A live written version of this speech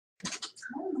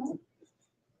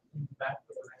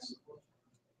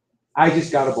I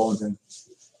just got a bulletin.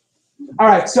 All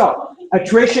right, so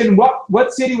attrition.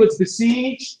 What city was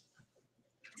besieged?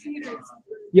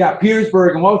 Yeah,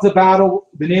 Petersburg. And what was the battle?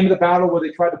 The name of the battle where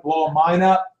they tried to blow a mine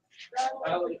up?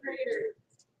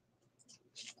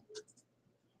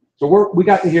 So we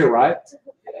got to hear, right?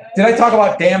 Did I talk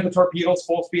about damn the torpedoes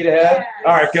full speed ahead?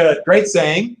 All right, good. Great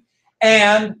saying.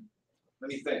 And let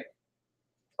me think.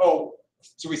 Oh,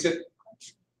 so we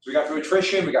got through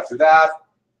attrition, we got through that.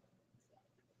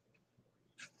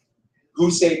 Who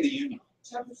saved the Union?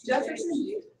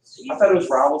 Jefferson. I thought it was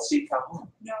Raoul C. Calhoun.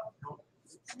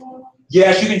 No.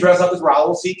 Yes, you can dress up as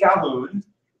Raoul C. Calhoun.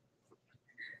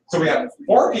 So we have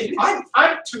 4 people.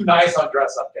 I'm too nice on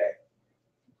dress up day.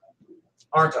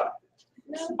 Aren't I?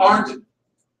 No. Aren't?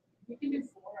 You can do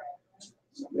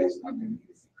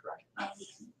 4.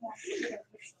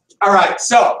 All right,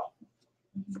 so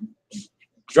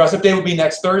dress up day will be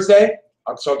next Thursday.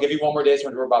 So I'll give you one more day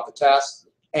so we're about the test.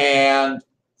 And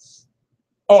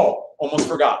oh, almost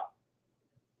forgot.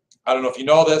 I don't know if you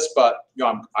know this, but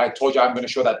I told you I'm going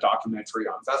to show that documentary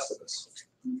on Festivus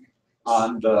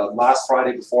on the last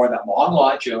Friday before that long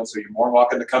lunch. So you're more than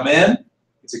welcome to come in.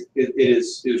 It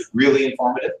is really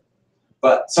informative.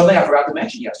 But something I forgot to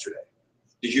mention yesterday.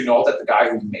 Did you know that the guy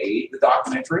who made the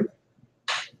documentary,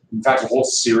 in fact, a whole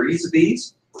series of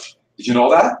these, did you know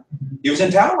that? He was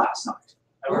in town last night.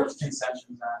 I worked concessions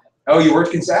on it. Oh, you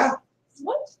worked concessions?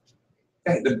 What?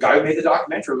 Yeah, the guy who made the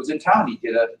documentary was in town.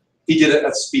 He did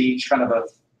a speech, kind of a.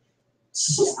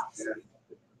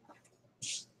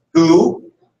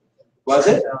 Who was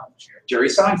it? Jerry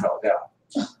Seinfeld.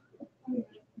 Yeah.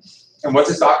 And what's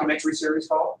his documentary series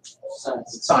called?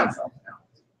 Seinfeld. Yeah.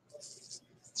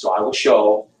 So I will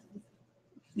show.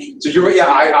 So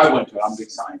I went to it. I'm a big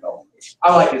Seinfeld.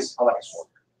 I like his work.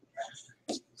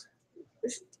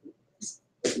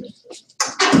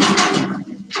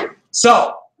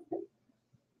 So,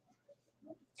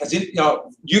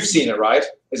 you've seen it, right?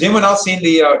 Has anyone else seen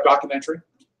the documentary?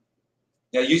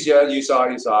 Yeah, you saw,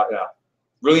 yeah.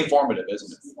 Really informative,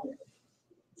 isn't it?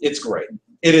 It's great.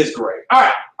 It is great. All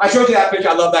right, I showed you that picture.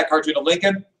 I love that cartoon of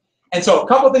Lincoln. And so a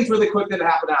couple of things really quick that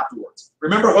happened afterwards.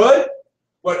 Remember Hood?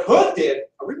 What Hood did,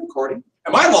 are we recording?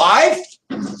 Am I live?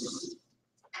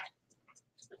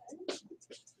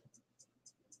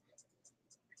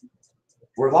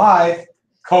 We're live.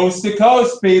 Coast to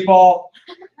coast, people.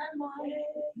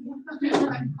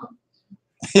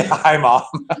 Yeah, hi, Mom.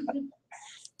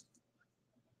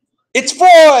 It's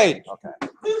Freud! Okay.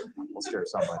 We'll scare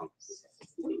somebody.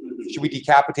 Should we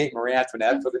decapitate Marie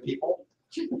Antoinette for the people?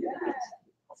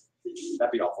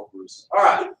 That'd be awful, Bruce. All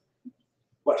right.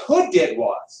 What Hood did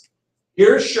was,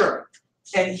 here's Sherman,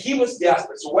 and he was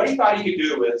desperate. So what he thought he could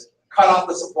do is cut off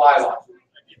the supply line.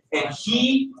 And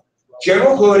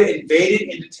General Hood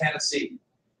invaded into Tennessee.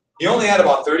 He only had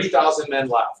about 30,000 men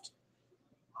left.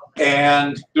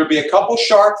 And there'd be a couple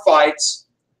sharp fights,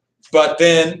 but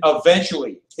then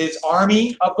eventually his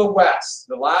Army of the West,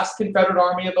 the last Confederate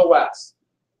Army of the West,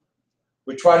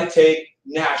 would try to take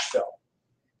Nashville.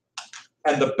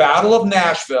 And the Battle of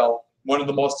Nashville, one of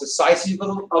the most decisive of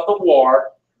the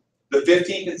war, the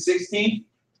 15th and 16th,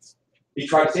 he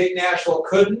tried to take Nashville,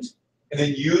 couldn't, and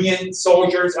then Union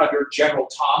soldiers under General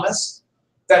Thomas.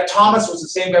 That Thomas was the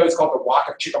same guy who was called the Rock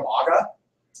of Chickamauga.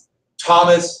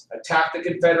 Thomas attacked the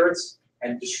Confederates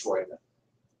and destroyed them.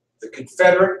 The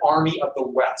Confederate Army of the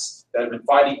West that had been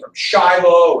fighting from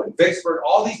Shiloh and Vicksburg,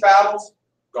 all these battles,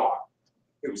 gone.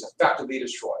 It was effectively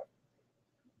destroyed.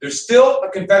 There's still a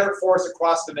Confederate force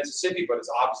across the Mississippi, but it's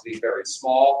obviously very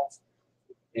small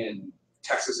in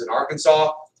Texas and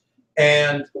Arkansas.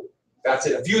 And that's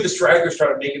it. A few of the stragglers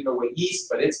started making their way east,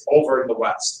 but it's over in the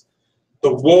West.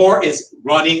 The war is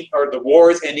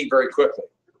ending very quickly.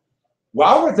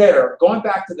 While we're there, going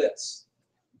back to this,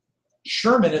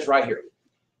 Sherman is right here.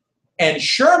 And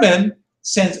Sherman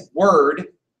sends word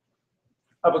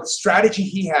of a strategy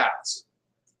he has.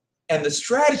 And the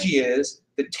strategy is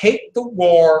to take the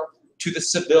war to the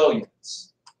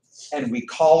civilians. And we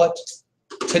call it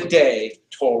today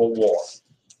total war.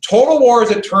 Total war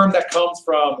is a term that comes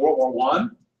from World War I.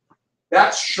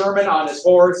 That's Sherman on his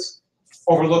horse,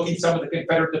 overlooking some of the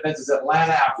Confederate defenses at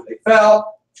Atlanta after they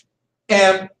fell.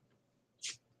 And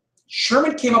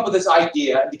Sherman came up with this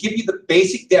idea, and to give you the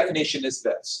basic definition is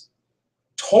this.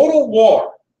 Total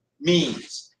war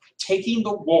means taking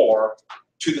the war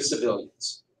to the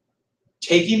civilians.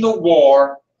 Taking the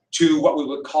war to what we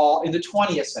would call in the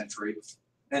 20th century,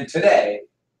 and today,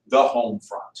 the home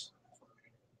front.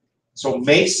 So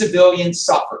make civilians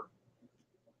suffer,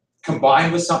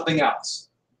 combined with something else.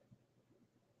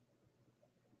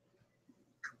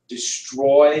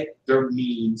 Destroy their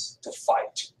means to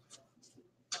fight.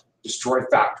 destroy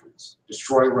factories,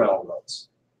 destroy railroads,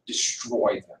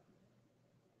 destroy them.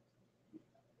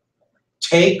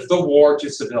 Take the war to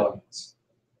civilians.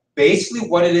 Basically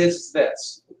what it is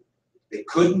this. They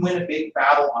couldn't win a big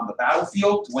battle on the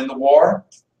battlefield to win the war,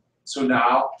 so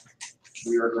now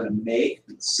we are going to make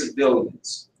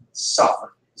civilians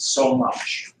suffer so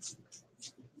much.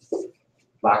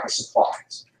 Lack of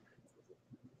supplies,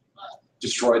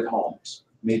 destroyed homes,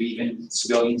 maybe even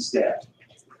civilians dead,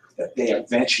 that they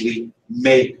eventually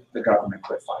make the government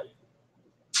quit fighting.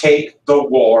 Take the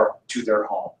war to their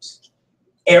homes.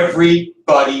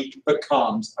 Everybody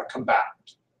becomes a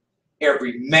combatant.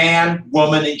 Every man,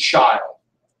 woman, and child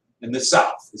in the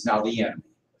South is now the enemy.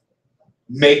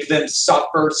 Make them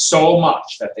suffer so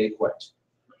much that they quit.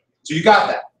 So you got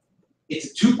that.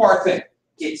 It's a two-part thing.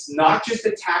 It's not just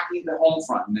attacking the home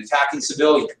front and attacking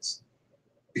civilians,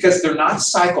 because they're not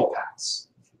psychopaths.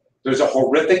 There's a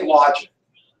horrific logic.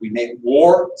 We make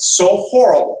war so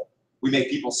horrible, we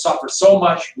make people suffer so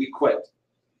much, we quit.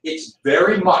 It's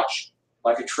very much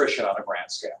like attrition on a grand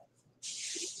scale.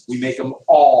 We make them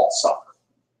all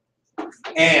suffer.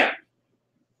 And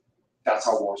that's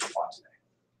how wars are fought today.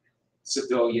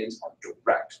 Civilians are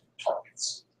direct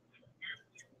targets.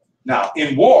 Now,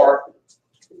 in war,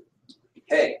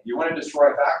 hey, you want to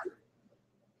destroy a factory.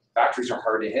 Factories are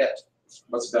hard to hit.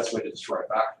 What's the best way to destroy a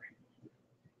factory?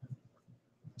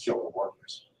 Kill the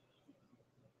workers.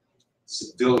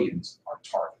 Civilians are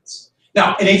targets.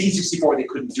 Now, in 1864, they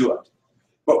couldn't do it.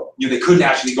 But they couldn't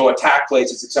actually go attack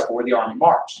places except for where the army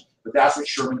marched. But that's what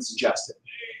Sherman suggested.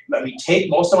 Let me take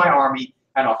most of my army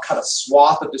and I'll cut a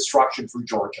swath of destruction through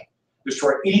Georgia.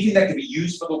 Destroy anything that can be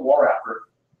used for the war effort.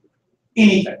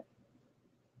 Anything.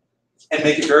 And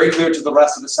make it very clear to the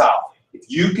rest of the South. If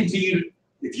you continue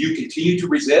to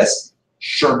resist,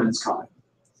 Sherman's coming.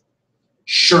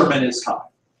 Sherman is coming.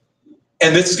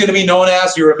 And this is going to be known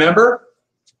as, you remember?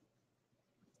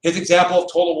 His example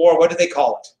of total war, what did they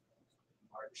call it?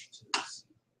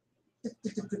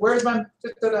 Where's my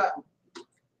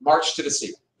March to the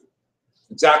Sea?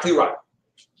 Exactly right.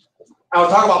 I'll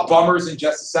talk about bummers in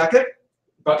just a second,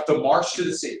 but the March to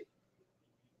the Sea.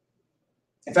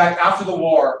 In fact, after the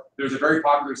war, there's a very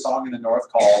popular song in the North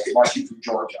called Marching Through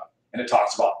Georgia, and it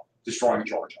talks about destroying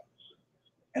Georgia.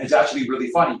 And it's actually really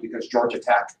funny because Georgia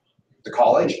Tech, the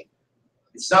college,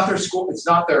 it's not their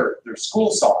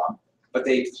school song, but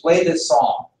they play this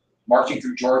song, Marching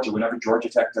Through Georgia, whenever Georgia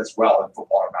Tech does well in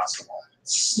football or basketball.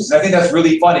 And I think that's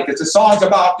really funny because the song's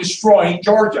about destroying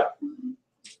Georgia.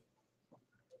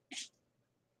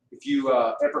 If you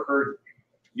ever heard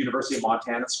University of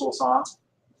Montana school song,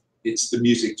 it's the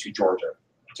music to Georgia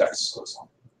Tech school song.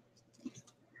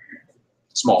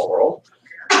 Small world.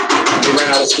 They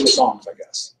ran out of school songs, I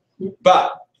guess.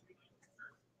 But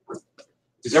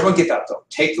does everyone get that though?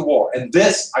 Take the war. And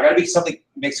this, I gotta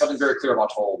make something very clear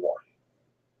about total war.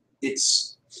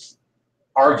 It's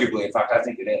arguably, in fact, I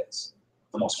think it is,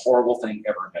 the most horrible thing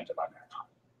ever invented by mankind.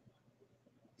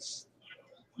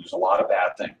 There's a lot of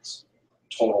bad things.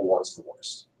 Total war is the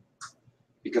worst.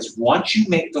 Because once you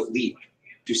make the leap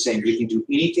to saying we can do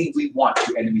anything we want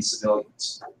to enemy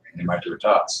civilians, and they might do it to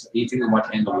us, anything we want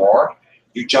to end the war,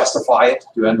 you justify it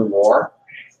to end the war,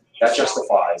 that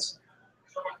justifies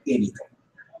anything.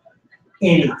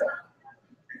 Anything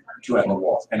to end the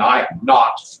war. And I am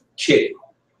not kidding.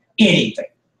 Anything.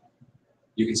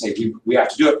 You can say we have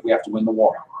to do it, we have to win the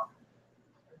war.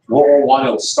 World War I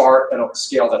will start at a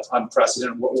scale that's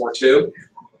unprecedented. World War II,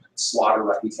 slaughter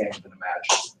like we can't even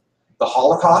imagine. The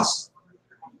Holocaust,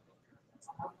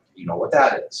 you know what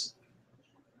that is.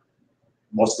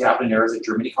 Mostly happened in areas that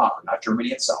Germany conquered, not Germany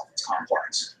itself, it's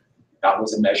complex. That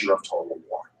was a measure of total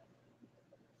war.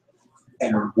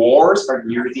 And when wars are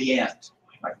near the end,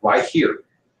 like right here,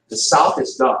 the South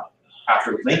is done.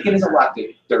 After Lincoln is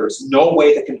elected, there is no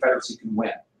way the Confederacy can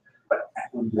win. But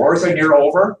when wars are near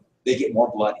over, they get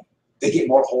more bloody. They get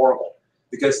more horrible.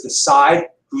 Because the side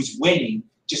who's winning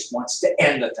just wants to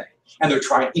end the thing. And they're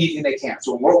trying anything they can.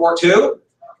 So in World War II,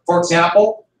 for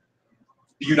example,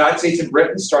 the United States and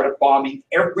Britain started bombing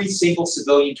every single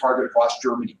civilian target across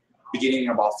Germany, beginning in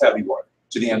about February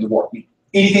to the end of the war.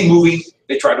 Anything moving,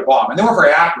 they tried to bomb. And they weren't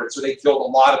very accurate, so they killed a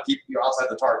lot of people outside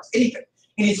the targets. Anything.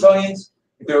 Any civilians,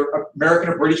 if there were American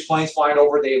or British planes flying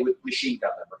over, they would machine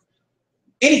gun them.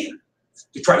 Anything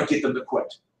to try to get them to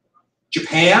quit.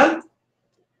 Japan,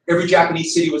 every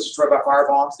Japanese city was destroyed by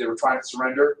firebombs. They were trying to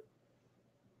surrender.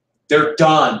 They're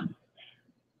done.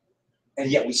 And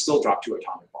yet we still drop 2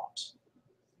 atomic bombs.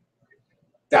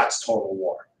 That's total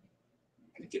war.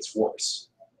 And it gets worse.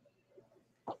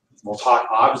 We'll talk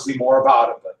obviously more about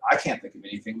it, but I can't think of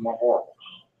anything more horrible.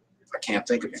 I can't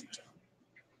think of anything.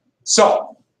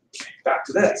 So, back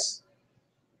to this.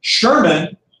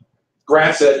 Sherman,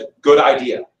 Grant said, good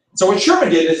idea. So what Sherman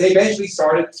did is they eventually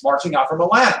started marching out from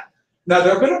Atlanta. Now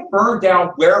they're going to burn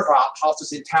down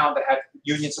warehouses in town that had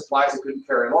Union supplies they couldn't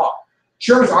carry along.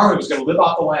 Sherman's army was going to live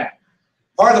off the land.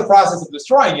 Part of the process of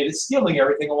destroying it is stealing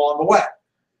everything along the way.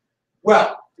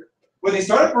 Well, when they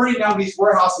started burning down these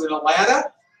warehouses in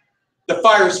Atlanta, the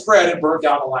fire spread and burned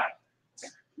down Atlanta.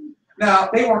 Now,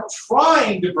 they weren't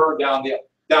trying to burn down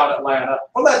Atlanta,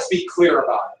 but let's be clear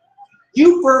about it.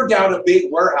 You burn down a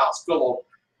big warehouse full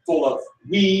of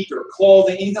wheat or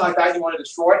clothing, anything like that you want to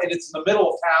destroy, and it's in the middle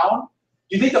of town,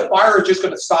 do you think the fire is just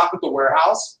going to stop at the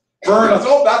warehouse? Burn us,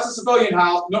 oh, that's a civilian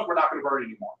house. No, we're not going to burn it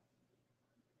anymore.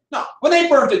 No, when they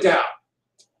burned it down,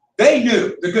 they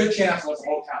knew the good chance was the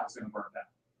whole town was going to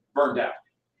burn down.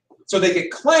 So they could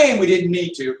claim we didn't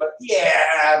need to, but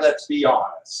yeah, let's be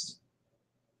honest.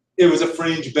 It was a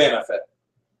fringe benefit.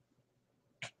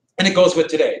 And it goes with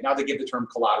today. Now they give the term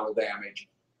collateral damage.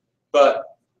 But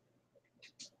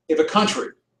if a country,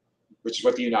 which is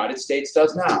what the United States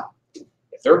does now,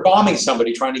 if they're bombing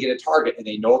somebody trying to get a target and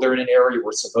they know they're in an area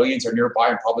where civilians are nearby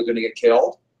and probably going to get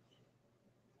killed,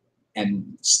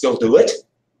 and still do it,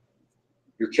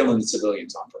 you're killing the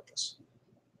civilians on purpose.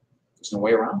 There's no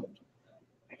way around it.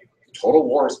 Total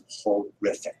war is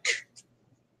horrific.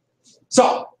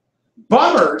 So,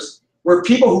 bummers were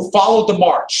people who followed the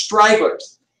march,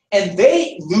 stragglers, and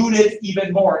they looted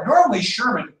even more. Normally,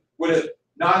 Sherman would have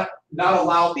not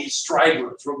allowed these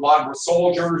stragglers, who were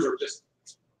soldiers or just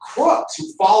crooks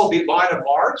who followed the line of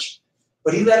march,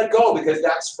 but he let it go because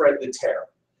that spread the terror.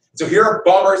 So here are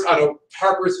bummers on a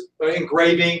Harper's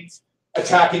engraving,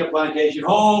 attacking a plantation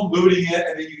home, looting it,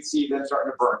 and then you can see them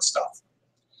starting to burn stuff.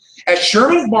 As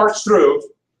Sherman marched through,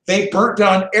 they burnt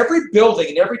down every building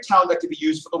in every town that could be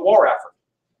used for the war effort.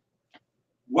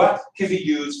 What could be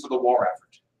used for the war effort?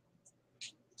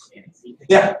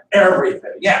 Yeah,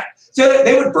 everything, yeah. So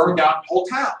they would burn down whole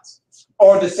towns.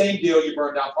 Or the same deal, you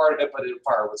burn down part of it, but the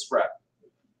fire would spread.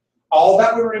 All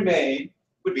that would remain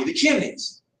would be the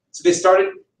chimneys. So they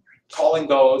started calling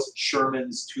those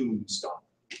Sherman's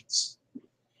tombstones.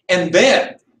 And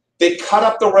then they cut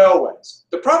up the railways.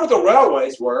 The problem with the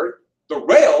railways were the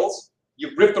rails,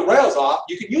 you rip the rails off,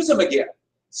 you can use them again.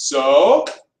 So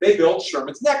they built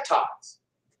Sherman's neckties.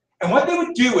 And what they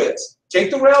would do is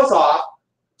take the rails off,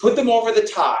 put them over the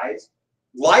ties,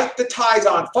 light the ties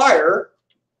on fire.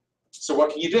 So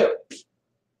what can you do?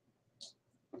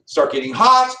 Start getting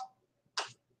hot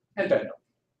and bend them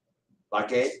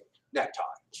like a necktie.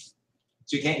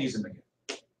 So you can't use them again.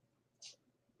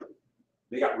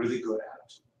 They got really good at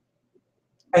it.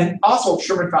 And also,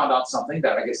 Sherman found out something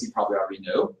that I guess he probably already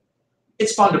knew.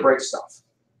 It's fun to break stuff.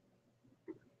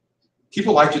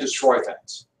 People like to destroy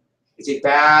things. It's a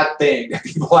bad thing that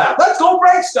people have. Let's go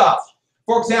break stuff.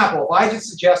 For example, if I just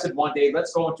suggested one day,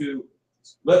 let's go into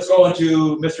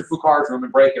Mr. Foucault's room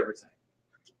and break everything.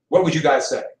 What would you guys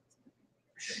say?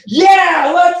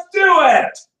 Yeah, let's do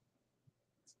it!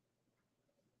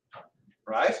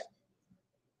 Right?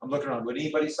 I'm looking around. Would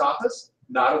anybody stop us?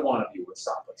 Not a one of you would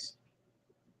stop us.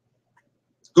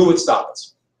 Who would stop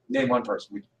us? Name one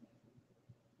person.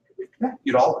 Yeah,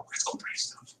 you'd all let's go break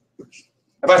stuff.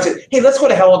 If I said, hey, let's go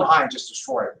to hell and high and just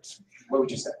destroy it, what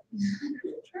would you say?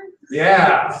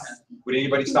 Yeah. Would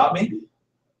anybody stop me?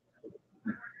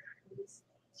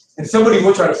 And somebody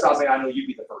would try to stop me, I know you'd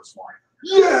be the first one.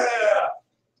 Yeah!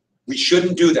 We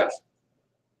shouldn't do that.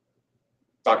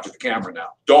 Talk to the camera now.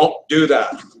 Don't do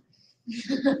that.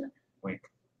 Wink.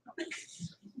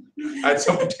 I had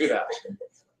someone do that.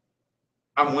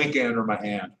 I'm winking under my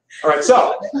hand. All right,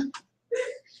 so.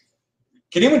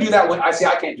 Can anyone do that wink? I see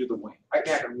I can't do the wink. I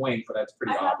can't wink, but that's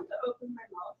pretty I have obvious. to open my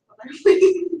mouth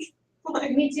when I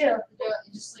wink. Me too.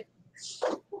 Just like,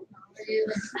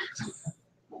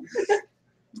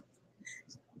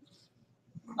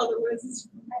 Otherwise, it's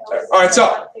All right,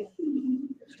 so.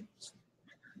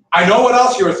 I know what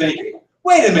else you're thinking.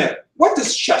 Wait a minute. What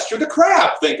does Chester the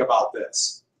Crab think about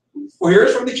this? Well,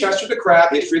 here's from the Chester the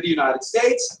Crab, History of the United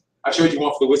States. I showed you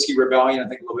one for the Whiskey Rebellion, I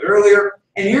think, a little bit earlier.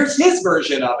 And here's his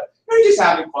version of it. They're just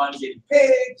having fun getting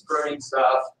pigs, burning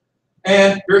stuff.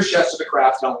 And here's Chester the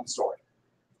Crab telling the story.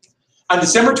 On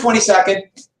December 22nd,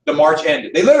 the march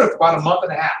ended. They lived for about a month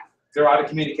and a half. They were out of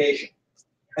communication.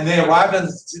 And they arrived on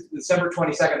December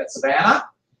 22nd at Savannah.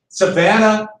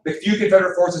 Savannah, the few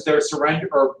Confederate forces there surrendered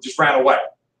or just ran away.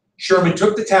 Sherman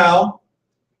took the town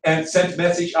and sent a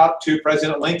message up to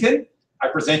President Lincoln. I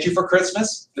present you for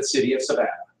Christmas, the city of Savannah.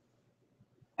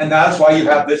 And that's why you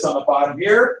have this on the bottom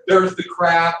here. There's the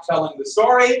crab telling the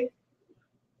story.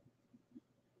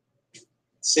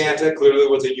 Santa clearly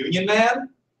was a Union man.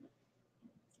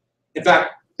 In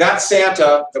fact, That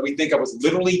Santa that we think of was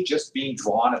literally just being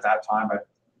drawn at that time by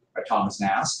Thomas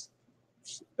Nast.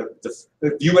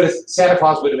 The view of Santa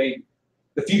Claus would have been,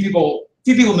 few people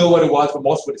knew what it was, but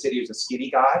most would have said he was a skinny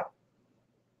guy.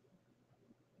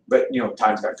 But you know,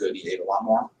 times got good, he ate a lot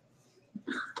more.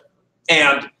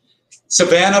 And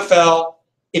Savannah fell.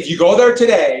 If you go there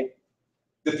today,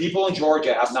 the people in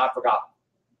Georgia have not forgotten.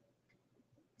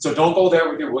 So don't go there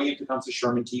with your William Tecumseh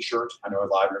Sherman t-shirt. I know a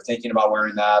lot of you are thinking about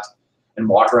wearing that and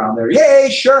walk around there, yay,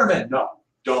 Sherman. No,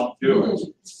 don't do it.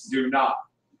 Do not.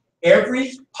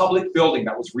 Every public building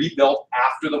that was rebuilt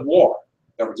after the war,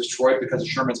 that were destroyed because of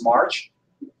Sherman's march,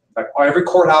 like every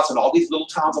courthouse and all these little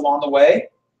towns along the way,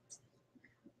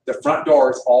 the front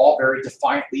doors all very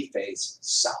defiantly face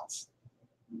south.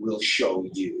 We'll show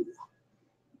you.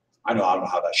 I don't know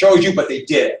how that shows you, but they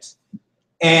did it.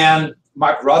 And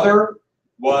my brother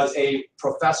was a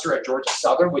professor at Georgia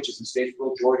Southern, which is in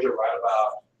Statesville, Georgia, right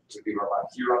about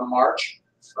here on the march,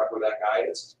 right where that guy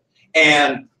is.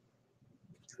 And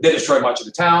they destroyed much of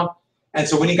the town. And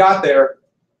so when he got there,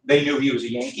 they knew he was a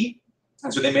Yankee.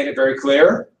 And so they made it very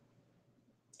clear,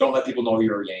 don't let people know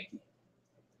you're a Yankee.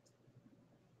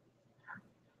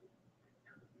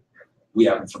 We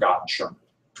haven't forgotten Sherman.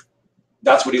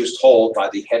 That's what he was told by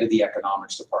the head of the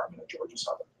economics department at Georgia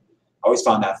Southern. I always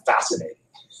found that fascinating.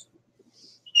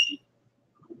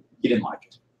 He didn't like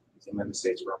it. The United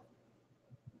States were a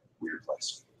weird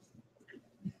place.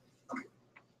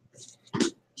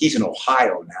 He's in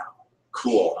Ohio now.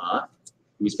 Cool, huh?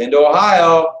 Who's been to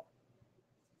Ohio?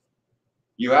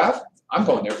 You have? I'm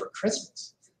going there for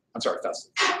Christmas. I'm sorry,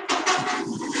 festival.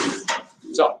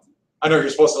 So, I know you're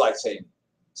supposed to like say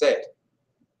it.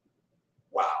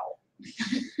 Wow.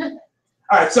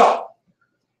 All right, so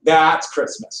that's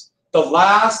Christmas. The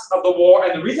last of the war,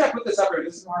 and the reason I put this up here,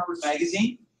 this is Harper's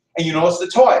Magazine, and you notice the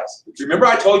toys. Remember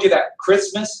I told you that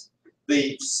Christmas,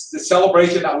 the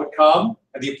celebration that would come,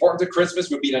 and the importance of Christmas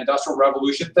would be an Industrial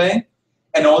Revolution thing,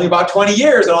 and only about 20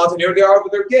 years, and here they are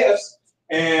with their gifts,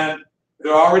 and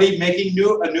they're already making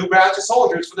a new batch of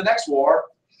soldiers for the next war.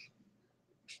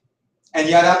 And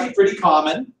yeah, that'd be pretty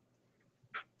common.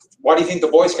 Why do you think the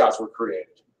Boy Scouts were created?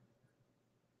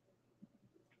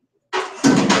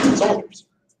 Soldiers.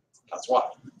 That's why.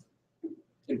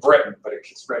 In Britain, but it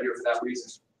spread here for that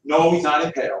reason. No, he's not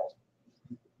impaled.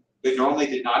 They normally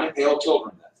did not impale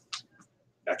children then.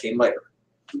 That came later.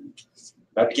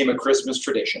 That became a Christmas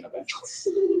tradition eventually.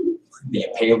 The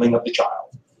impaling of the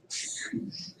child.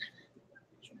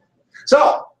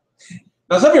 So,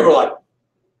 now some people are like,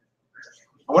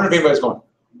 I wonder if anybody's going,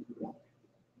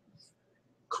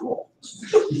 cool.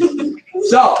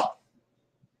 So,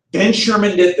 then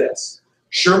Sherman did this.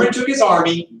 Sherman took his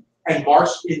army and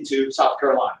marched into South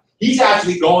Carolina. He's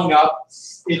actually going up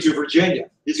into Virginia.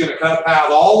 He's going to cut a path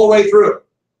all the way through.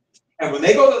 And when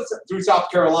they go through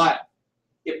South Carolina,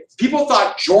 if people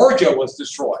thought Georgia was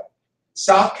destroyed,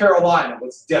 South Carolina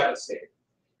was devastated.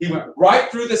 He went right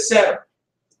through the center.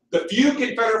 The few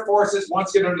Confederate forces,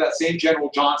 once again under that same General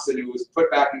Johnston who was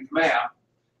put back in command,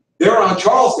 they were on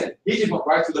Charleston. He just went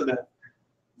right through the middle,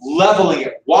 leveling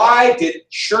it. Why did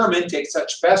Sherman take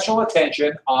such special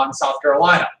attention on South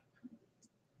Carolina?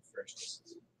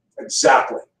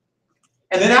 Exactly.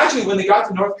 And then actually when they got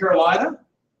to North Carolina,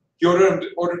 he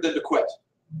ordered them to quit.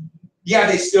 Yeah,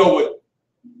 they still would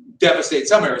devastate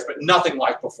some areas, but nothing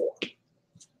like before.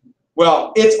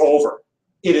 Well, it's over.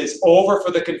 It is over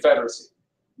for the Confederacy.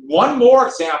 One more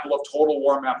example of total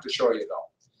war map to show you,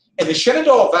 though. In the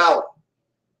Shenandoah Valley,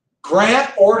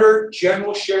 Grant ordered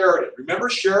General Sheridan. Remember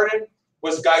Sheridan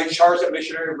was the guy who charged at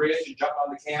Missionary Ridge and jumped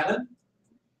on the cannon?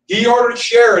 He ordered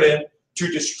Sheridan to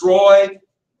destroy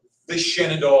the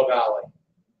Shenandoah Valley.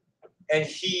 And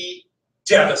he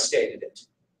devastated it.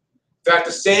 In fact,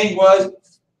 the saying was,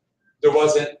 there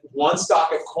wasn't one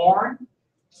stalk of corn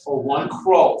or one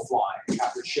crow flying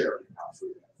after Sheridan got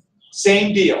through there.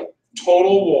 Same deal,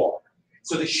 total war.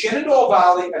 So the Shenandoah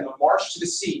Valley and the March to the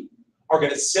Sea are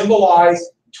going to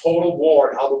symbolize total war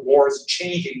and how the war is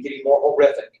changing, getting more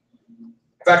horrific. In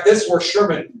fact, this is where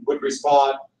Sherman would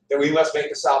respond that we must make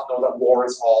the South know that war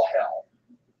is all hell.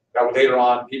 Now, later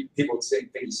on, people would think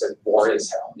he said war is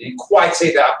hell. He didn't quite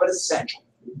say that, but essentially.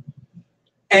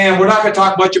 And we're not going to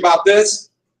talk much about this.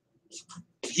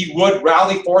 He would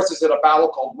rally forces at a battle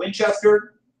called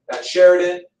Winchester. That's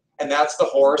Sheridan, and that's the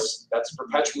horse that's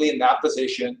perpetually in that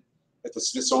position at the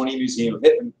Smithsonian Museum of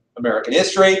American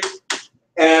History.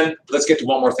 And let's get to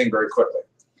one more thing very quickly.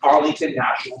 Arlington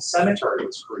National Cemetery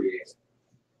was created.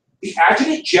 The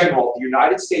Adjutant General of the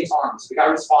United States Army, the guy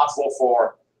responsible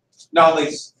for not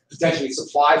only potentially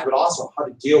supplies, but also how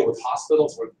to deal with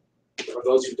hospitals for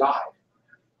those who died.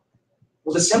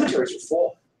 Well, the cemeteries were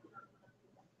full.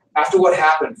 after what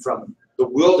happened from the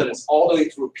wilderness all the way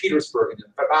through Petersburg and the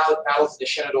battles in the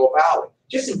Shenandoah Valley,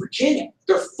 just in Virginia,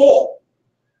 they're full.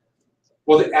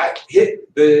 Well, the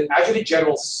adjutant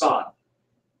general's son,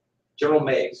 General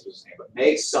Meigs was his name, but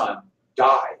Meigs' son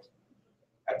died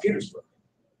at Petersburg.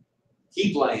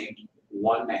 He blamed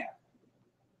one man.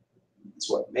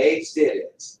 So what Meigs did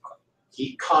is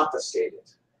he confiscated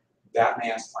that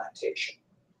man's plantation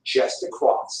just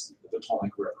across the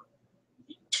Potomac River.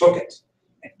 He took it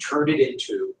and turned it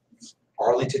into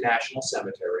Arlington National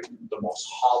Cemetery, the most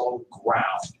hollow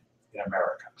ground in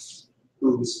America.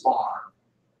 Whose farm?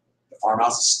 The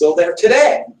farmhouse is still there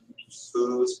today.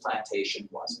 Whose plantation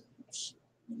was it?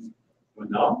 You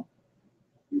know?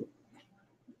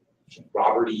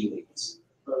 Robert E. Lee's.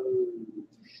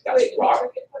 That's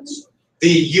Robert. The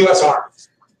U.S. Army.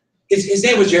 His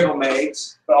name was General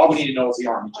Meigs, but all we need to know is the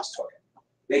Army just took it.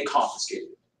 They confiscated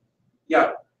it.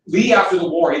 Yeah, Lee, after the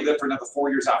war, he lived for another 4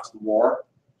 years after the war.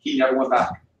 He never went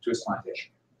back to his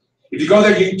plantation. If you go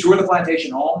there, you can tour the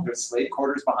plantation home. There's slave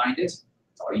quarters behind it.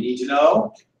 That's all you need to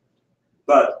know.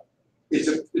 But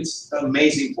it's an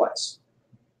amazing place.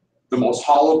 The most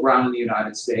hollow ground in the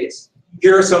United States.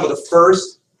 Here are some of the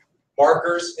first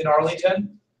markers in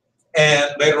Arlington. And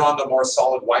later on, the more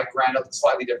solid white granite, the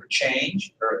slightly different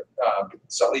change, or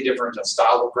slightly different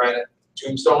style of granite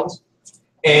tombstones.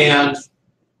 And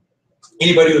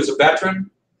anybody who's a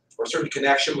veteran or a certain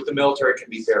connection with the military can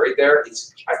be buried there.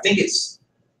 I think it's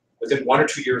within 1 or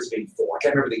 2 years of being full. I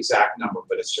can't remember the exact number,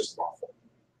 but it's just about full.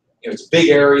 You know, it's a big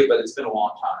area, but it's been a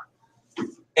long time.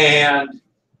 And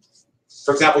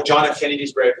for example, John F.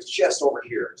 Kennedy's grave is just over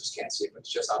here. Just can't see it, but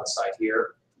it's just out of sight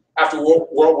here. After World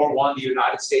War I, the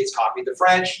United States copied the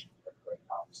French.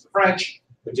 The French,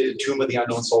 but did a Tomb of the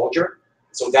Unknown Soldier.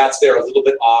 So that's there a little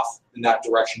bit off in that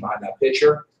direction behind that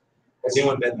picture. Has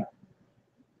anyone been there?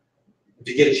 If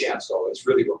you get a chance, though, it's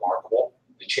really remarkable.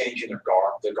 The change in the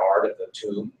guard at the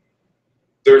tomb.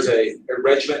 There's a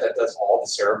regiment that does all the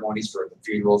ceremonies for the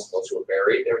funerals of those who are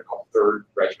buried. They're called 3rd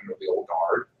Regiment of the Old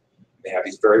Guard. They have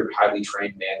these very highly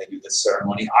trained men that do this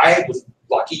ceremony. I was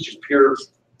lucky, just pure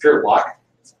luck,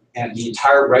 and the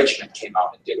entire regiment came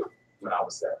out and did it when I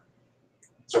was there.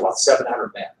 So about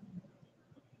 700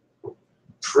 men.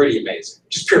 Pretty amazing.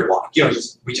 Just pure luck. You know,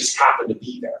 we just happened to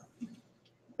be there.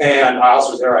 And I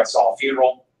also was there. I saw a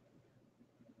funeral.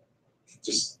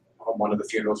 Just on one of the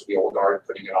funerals of the Old Guard,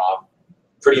 putting it on.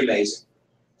 Pretty amazing.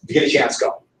 If you get a chance,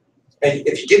 go. And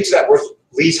if you get to that where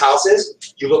Lee's house is,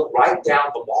 you look right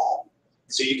down the mall.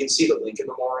 So you can see the Lincoln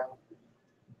Memorial,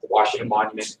 the Washington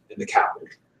Monument, and the Capitol.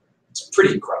 It's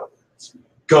pretty incredible.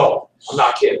 Go. I'm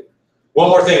not kidding. One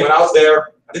more thing. When I was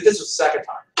there, I think this was the second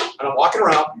time, and I'm walking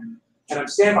around, and I'm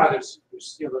standing by there's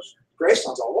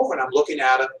gravestones all over, and I'm looking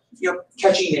at them,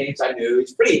 catching names I knew.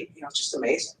 It's pretty, it's just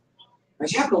amazing. And I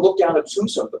just happened to look down at the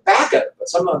tombstone, the back of it, but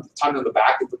some of the time on the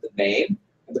back they put the name,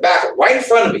 and the back of it, right in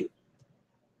front of me,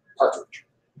 Partridge.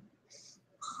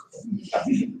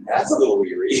 That's a little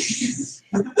weary.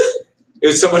 It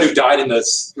was someone who died in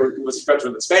this, or was a veteran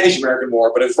of the Spanish-American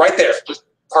War, but it was right there, just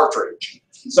Partridge.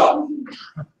 So,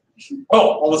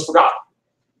 almost forgot.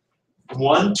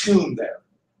 One tomb there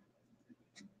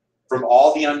from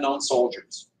all the unknown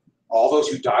soldiers, all those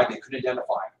who died they couldn't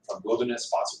identify, from Wilderness,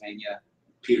 Spotsylvania,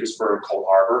 Petersburg, Cold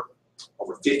Harbor,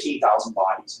 over 15,000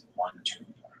 bodies in one tomb.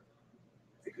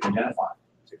 They couldn't identify them.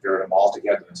 They buried them all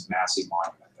together in this massive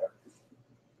monument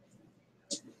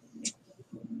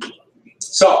there.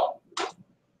 So,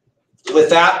 with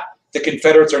that, the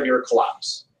Confederates are near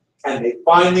collapse. And they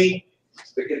finally,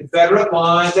 the Confederate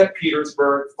lines at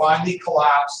Petersburg finally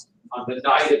collapsed on the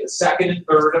night of the 2nd and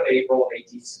 3rd of April,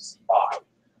 1865.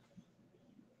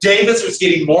 Davis was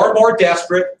getting more and more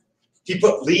desperate. He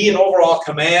put Lee in overall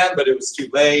command, but it was too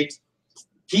late.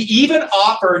 He even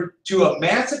offered to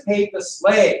emancipate the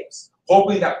slaves,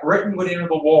 hoping that Britain would enter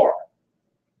the war.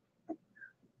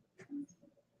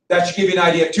 That should give you an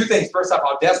idea of two things. First off,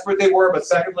 how desperate they were, but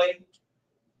secondly,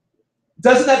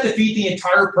 doesn't that defeat the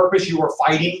entire purpose you were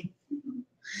fighting?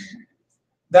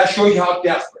 That shows you how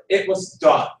desperate. It was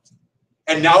done.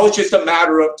 And now it's just a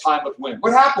matter of time with when.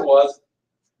 What happened was,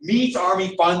 Meade's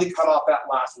army finally cut off that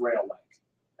last rail link,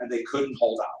 and they couldn't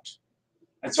hold out.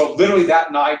 And so literally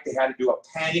that night, they had to do a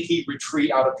panicky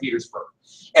retreat out of Petersburg.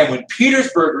 And when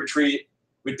Petersburg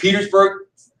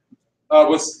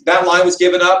that line was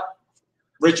given up,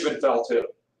 Richmond fell too.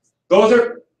 Those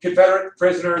are Confederate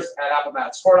prisoners at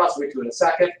Appomattox Courthouse, we'll get to in a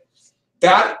second.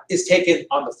 That is taken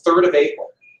on the 3rd of April.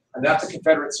 And that's a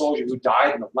Confederate soldier who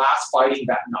died in the last fighting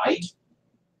that night.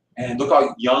 And look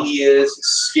how young he is,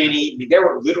 skinny. I mean, they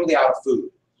were literally out of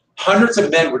food. Hundreds of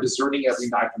men were deserting every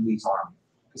night from Lee's army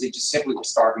because they just simply were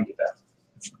starving to death.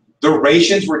 Their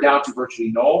rations were down to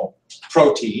virtually no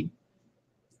protein.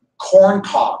 Corn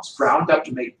cobs ground up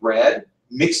to make bread,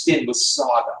 mixed in with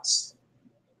sawdust.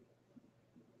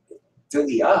 Fill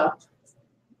you up.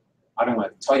 I don't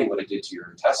want to tell you what it did to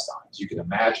your intestines. You can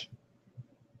imagine.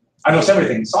 I know somebody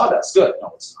thinking sawdust, good.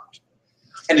 No, it's not.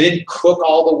 And it didn't cook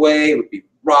all the way. It would be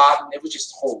rotten. It was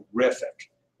just horrific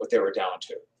what they were down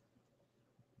to.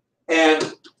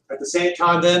 And at the same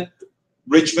time then,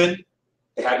 Richmond,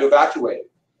 they had to evacuate.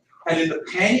 And in the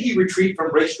panicky retreat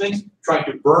from Richmond, trying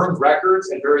to burn records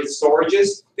and various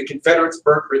storages, the Confederates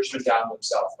burnt Richmond down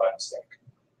themselves by mistake.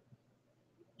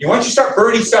 Once you start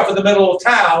burning stuff in the middle of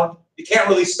town, you can't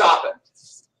really stop it.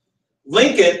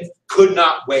 Lincoln could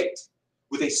not wait.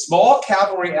 With a small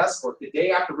cavalry escort the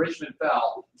day after Richmond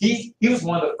fell, he was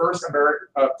one of the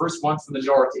first ones from the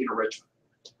North into Richmond.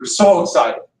 He was so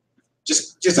excited.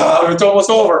 It's almost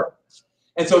over.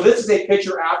 And so this is a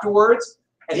picture afterwards,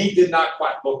 and he did not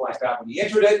quite look like that when he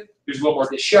entered it. He was a little more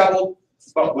disheveled.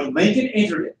 But when Lincoln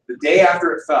entered it, the day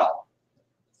after it fell,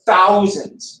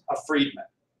 thousands of freedmen,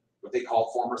 what they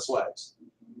call former slaves,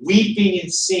 weeping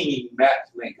and singing met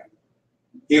Lincoln.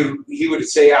 He would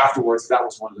say afterwards that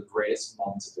was one of the greatest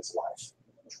moments of his life.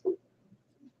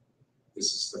 This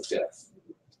is the fifth.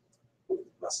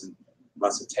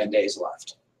 Less than 10 days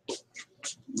left.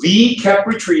 Lee kept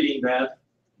retreating then,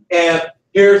 and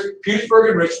here's Petersburg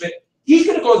and Richmond. He's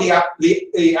going to go to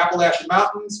the Appalachian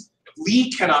Mountains.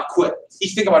 Lee cannot quit.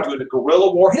 He's thinking about doing a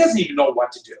guerrilla war. He doesn't even know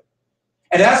what to do.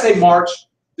 And as they march,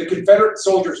 the Confederate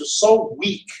soldiers are so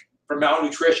weak from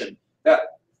malnutrition that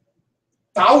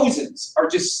thousands are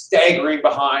just staggering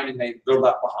behind and they're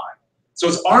left behind. So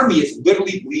his army is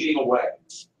literally bleeding away.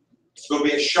 There'll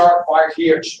be a sharp fight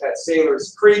here at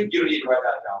Sailor's Creek. You don't need to write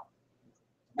that down.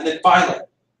 And then finally,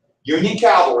 Union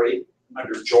cavalry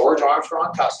under George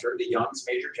Armstrong Custer, the youngest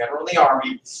major general in the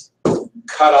Army,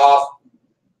 cut off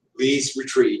Lee's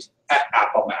retreat at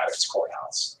Appomattox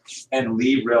Courthouse. And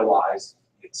Lee realized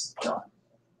it's done.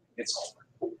 It's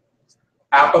over.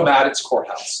 Appomattox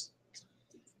Courthouse.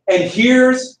 And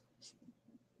here's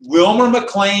Wilmer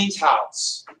McLean's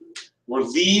house, where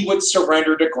Lee would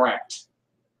surrender to Grant.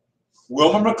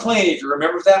 Wilmer McLean, if you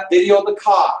remember that video of the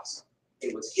cause,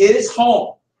 it was his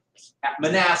home at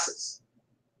Manassas,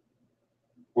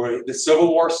 where the Civil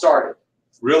War started.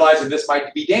 Realizing this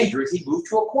might be dangerous, he moved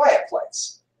to a quiet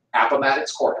place,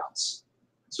 Appomattox Courthouse.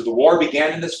 So the war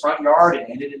began in this front yard and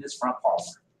ended in this front parlor.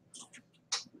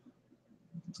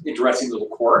 Interesting little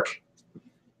quirk.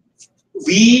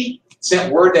 Lee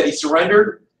sent word that he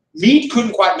surrendered. Meade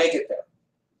couldn't quite make it there.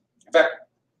 In fact,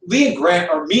 Meade and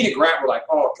Grant were like,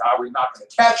 oh God, we're not going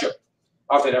to catch him.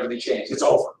 After that, everything changed. It's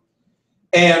over.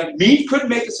 And Meade couldn't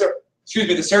make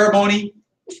the ceremony.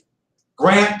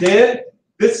 Grant did.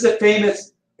 This is a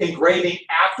famous engraving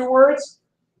afterwards,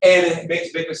 and it makes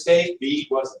a big mistake. Meade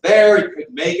wasn't there. He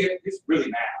couldn't make it. He's really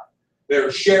mad.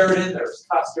 There's Sheridan. There's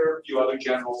Custer. A few other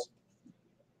generals.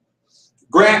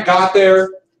 Grant got there,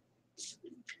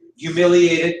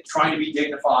 humiliated, trying to be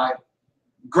dignified.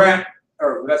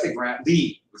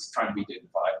 Lee was trying to be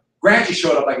dignified. Grant just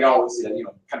showed up like he always did,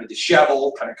 kind of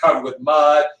disheveled, kind of covered with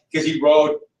mud, because he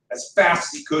rode as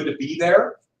fast as he could to be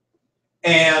there.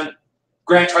 And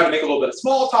Grant tried to make a little bit of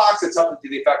small talk, said something to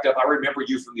the effect of, I remember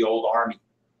you from the old army.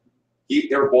 They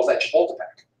were both at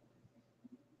Chapultepec.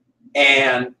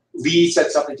 And Lee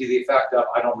said something to the effect of,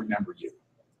 I don't remember you.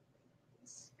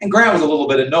 And Grant was a little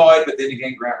bit annoyed, but then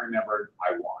again, Grant remembered,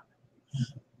 I won.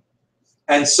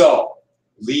 And so,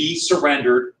 Lee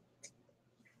surrendered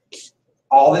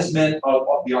all his men of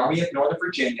the Army of Northern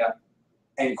Virginia,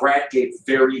 and Grant gave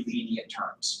very lenient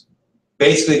terms.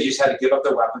 Basically, they just had to give up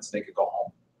their weapons and they could go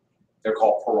home. They're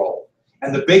called parole.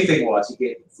 And the big thing was, he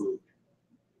gave them food.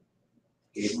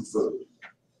 He gave them food.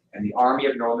 And the Army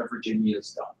of Northern Virginia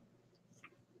is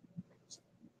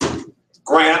done.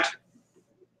 Grant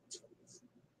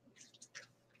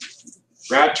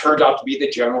turned out to be the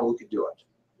general who could do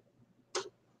it.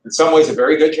 In some ways, a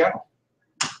very good general.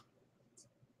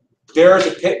 There's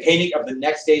a painting of the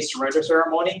next day's surrender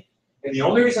ceremony. And the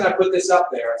only reason I put this up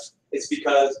there is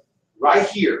because right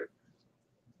here,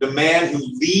 the man who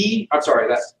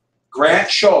Grant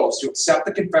chose to accept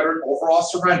the Confederate overall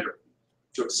surrender,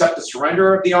 to accept the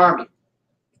surrender of the Army,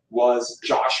 was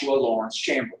Joshua Lawrence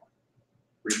Chamberlain.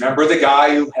 Remember the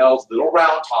guy who held Little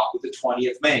Round Top with the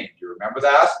 20th Maine? Do you remember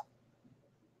that?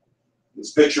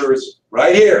 This picture is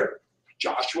right here.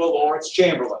 Joshua Lawrence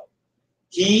Chamberlain.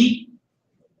 He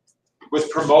was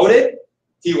promoted.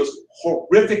 He was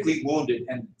horrifically wounded,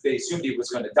 and they assumed he was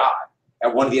going to die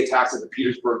at one of the attacks of the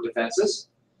Petersburg defenses.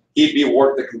 He'd be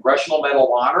awarded the Congressional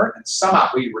Medal of Honor, and somehow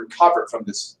he recovered from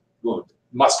this wound.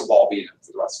 must have all been in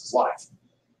for the rest of his life.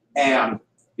 And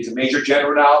he's a major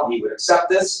general now. He would accept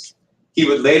this. He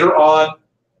would later on,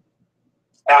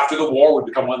 after the war, would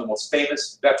become one of the most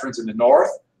famous veterans in the North,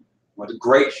 one of the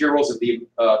great heroes of the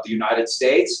United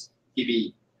States. He'd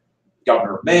be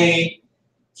governor of Maine.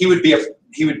 He would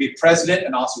be president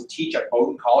and also teach at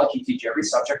Bowdoin College. He'd teach every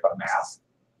subject but math.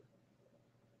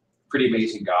 Pretty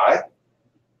amazing guy.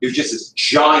 He was just this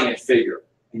giant figure,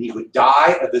 and he would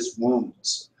die of his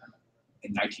wounds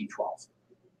in 1912.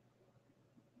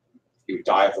 He would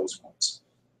die of those wounds.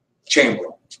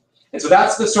 Chamberlain. And so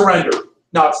that's the surrender.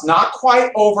 Now, it's not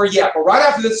quite over yet, but right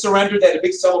after this surrender, they had a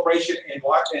big celebration in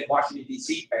Washington,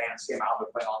 D.C. Bands came out, they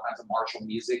were playing all kinds of martial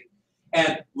music.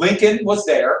 And Lincoln was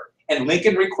there, and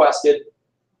Lincoln requested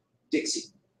Dixie.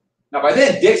 Now, by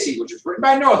then, Dixie, which was written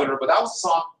by a Northerner, but that was a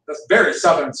song, that's a very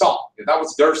Southern song. That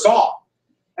was their song.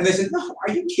 And they said, no,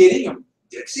 are you kidding?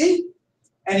 Dixie?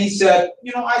 And he said,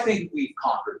 you know, I think we've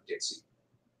conquered Dixie.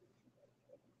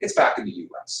 It's back in the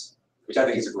U.S., which I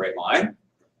think is a great line.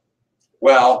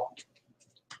 Well,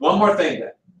 one more thing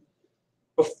then.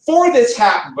 Before this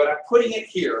happened, but I'm putting it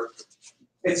here,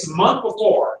 it's a month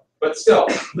before, but still,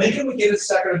 Lincoln would give his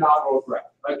second inaugural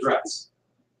address.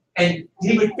 And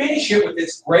he would finish it with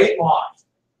this great line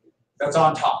that's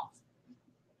on top.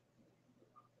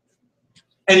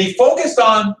 And he focused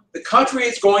on the country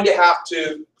is going to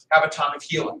have a time of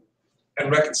healing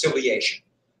and reconciliation.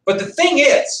 But the thing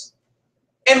is,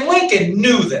 and Lincoln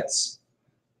knew this,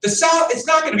 the South, it's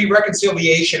not going to be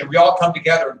reconciliation and we all come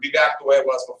together and be back the way it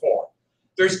was before.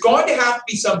 There's going to have to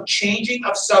be some changing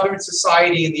of Southern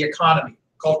society and the economy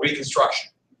called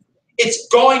Reconstruction. It's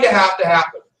going to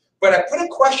happen. But I put a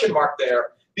question mark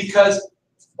there because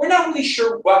we're not really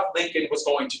sure what Lincoln was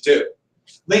going to do.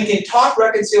 Lincoln taught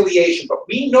reconciliation, but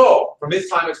we know from his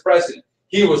time as president,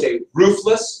 he was a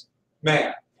ruthless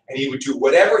man, and he would do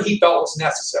whatever he felt was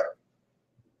necessary.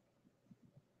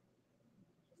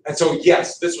 And so,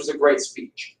 yes, this was a great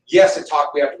speech. Yes, it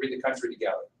talked we have to bring the country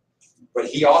together. But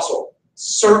he also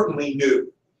certainly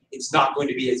knew it's not going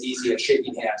to be as easy as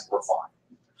shaking hands for fun.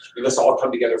 We must all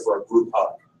come together for a group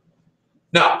hug.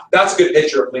 Now, that's a good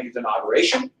picture of Lincoln's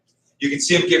inauguration. You can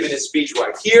see him giving his speech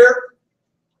right here.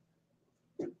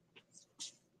 The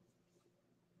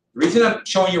reason I'm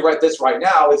showing you this right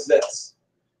now is this.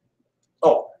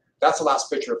 Oh, that's the last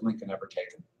picture of Lincoln ever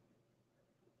taken.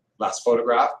 Last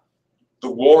photograph. The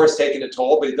war has taken a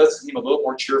toll, but it does seem a little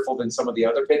more cheerful than some of the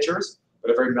other pictures, but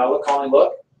a very melancholy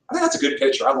look. I think that's a good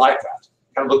picture. I like that.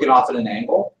 Kind of looking off at an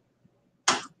angle.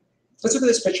 Let's look at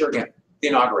this picture again, the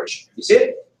inauguration. You see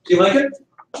it? See Lincoln?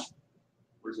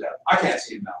 Where's that? I can't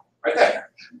see him now. Right there.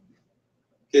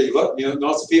 Okay, you look, you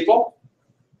notice the people?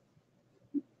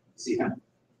 See him?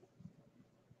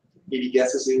 Any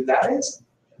guesses who that is?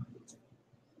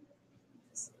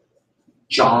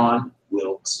 John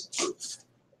Wilkes Booth.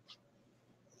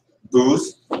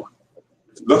 Booth,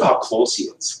 look how close he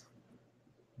is.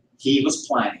 He was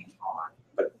planning on,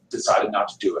 but decided not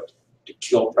to do it, to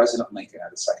kill President Lincoln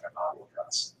at his second inaugural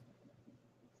address.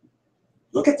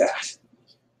 Look at that.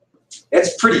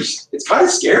 It's kind of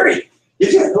scary.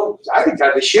 I think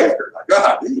kind of a shiver. My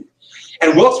God.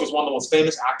 And Wilkes was one of the most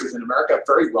famous actors in America, a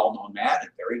very well-known man, and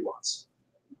there he was.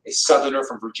 A Southerner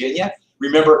from Virginia.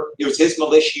 Remember, it was his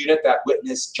militia unit that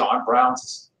witnessed John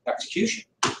Brown's execution.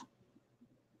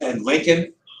 And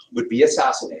Lincoln would be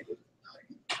assassinated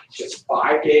just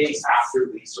 5 days after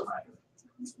the surrender,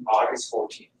 August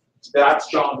 14th. That's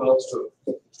John Wilkes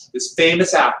Booth, this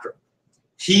famous actor.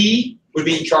 He would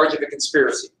be in charge of a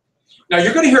conspiracy. Now,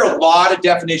 you're going to hear a lot of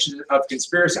definitions of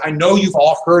conspiracy. I know you've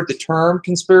all heard the term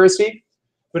conspiracy,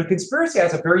 but a conspiracy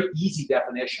has a very easy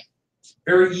definition.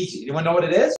 Very easy. Anyone know what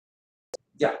it is?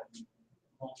 Yeah.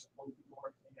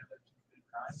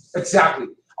 Exactly.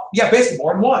 Yeah, basically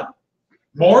more than one.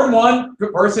 More than one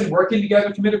person working together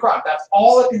to commit a crime. That's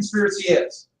all a conspiracy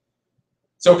is.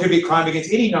 So it could be a crime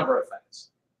against any number of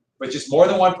things, but just more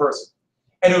than one person.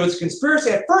 And it was conspiracy.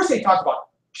 At first they talked about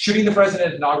shooting the president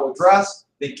at inaugural address,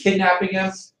 then kidnapping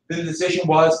him. Then the decision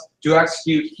was to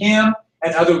execute him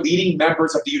and other leading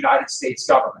members of the United States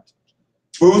government.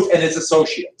 Booth and his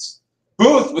associates.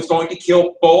 Booth was going to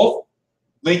kill both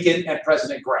Lincoln and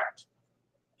President Grant.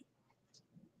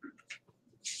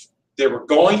 They were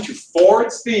going to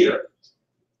Ford's Theater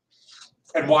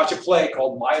and watch a play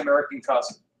called My American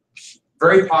Cousin.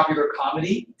 Very popular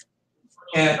comedy,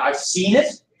 and I've seen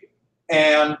it,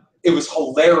 and it was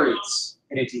hilarious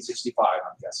in 1865,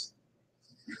 I'm guessing.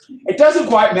 It doesn't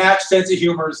quite match sense of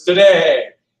humors today.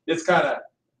 It's kind of,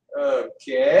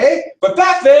 okay. But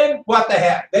back then, what the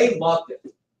heck? They loved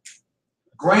it.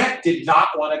 Grant did not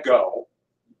want to go.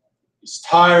 He's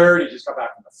tired. He just got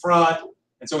back from the front.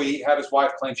 And so he had his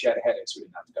wife claim she had a headache, so he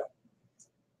didn't have to go,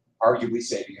 arguably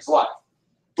saving his life.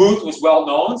 Booth was well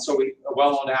known, so a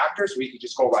well-known actor, so he could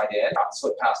just go right in, not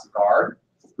slip past the guard,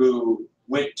 who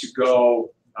went to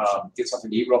go get something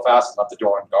to eat real fast and left the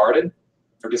door unguarded,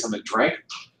 or get something to drink.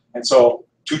 And so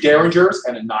 2 derringers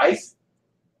and a knife,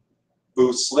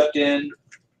 Booth slipped in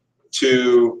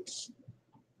to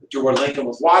where Lincoln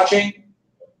was watching,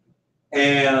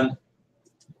 and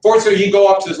fortunately, you go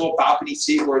up to this little balcony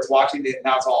seat where it's watching.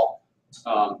 Now it's all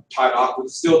tied off, but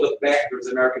still the back. There's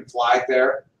an American flag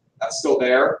there. That's still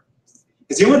there.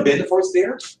 Has anyone been to Ford's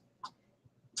Theater?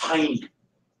 Tiny.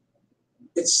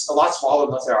 It's a lot smaller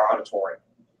than, let's say, our auditorium.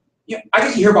 Yeah, I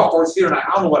get to hear about Ford's Theater, and I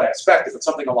don't know what I expected, but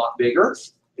something a lot bigger.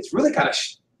 It's really kind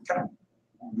of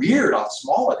weird how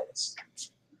small it is.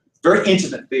 Very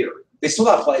intimate theater. They still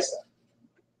have plays there.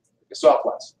 They still have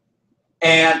plays.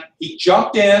 And he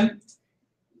jumped in,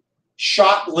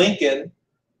 shot Lincoln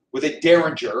with a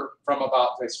derringer from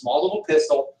about a small little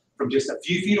pistol from just a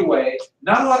few feet away.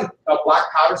 Not a lot of black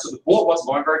powder, so the bullet wasn't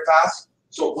going very fast.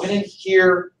 So it went in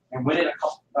here and went in a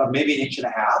couple, maybe 1.5 inches.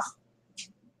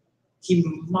 He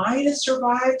might have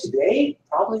survived today,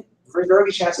 probably very, very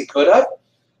good chance he could have.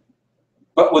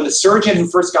 But when the surgeon who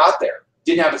first got there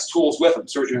didn't have his tools with him, the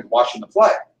surgeon who was watching the play,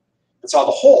 and saw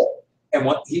the hole.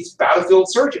 And he's a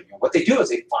battlefield surgeon. And what they do is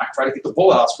they try to get the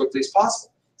bullet out as quickly as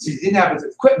possible. So he didn't have his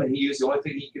equipment. He used the only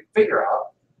thing he could figure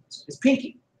out, his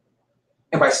pinky.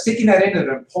 And by sticking that in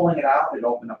and pulling it out, it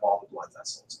opened up all the blood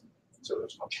vessels. So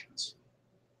there's no chance.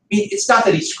 I mean, it's not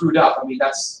that he screwed up. I mean,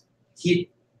 he'd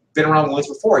been around the woods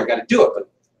before. He got to do it, but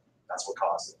that's what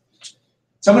caused it.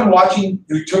 Someone watching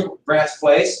who took Grant's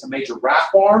place, a Major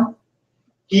Rathborn,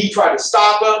 he tried to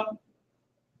stop him.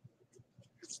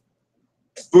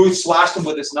 Booth slashed him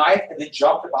with his knife and then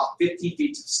jumped about 15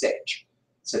 feet to the stage.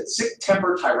 Said,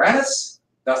 "Sic-temper tyrannus,"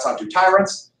 that's not 2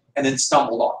 tyrants, and then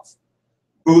stumbled off.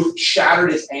 Booth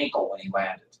shattered his ankle when he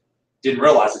landed. Didn't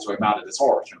realize it until he mounted his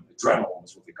horse. You know, the adrenaline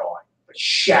was really going, but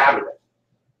shattered it.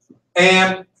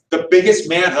 And the biggest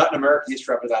manhunt in American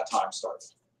history up to that time started.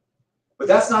 But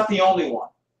that's not the only one.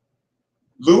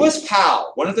 Lewis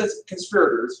Powell, one of the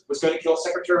conspirators, was going to kill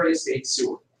Secretary of State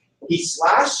Seward. He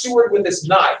slashed Seward with his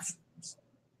knife.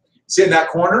 Sit in that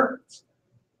corner,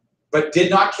 but did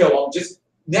not kill him. Just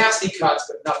nasty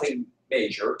cuts, but nothing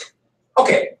major.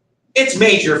 Okay, it's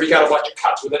major if you got a bunch of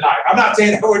cuts with a knife. I'm not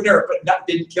saying that would nerve, but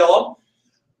didn't kill him.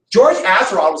 George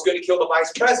Atzerodt was going to kill the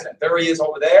vice president. There he is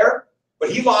over there, but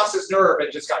he lost his nerve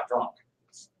and just got drunk.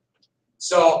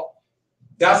 So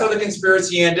that's how the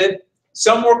conspiracy ended.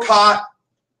 Some were caught,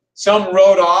 some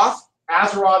rode off,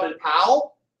 Atzerodt and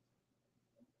Powell.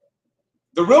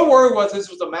 The real worry was this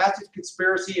was a massive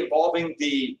conspiracy involving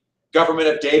the government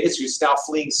of Davis, who's now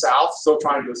fleeing south, still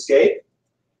trying to escape.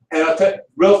 And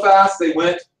real fast, they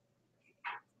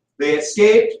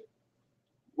escaped,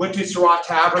 went to Surratt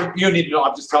Tavern. You don't need to know,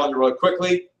 I'm just telling you really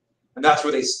quickly. And that's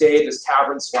where they stayed, this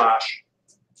tavern slash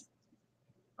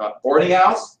boarding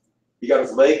house. He got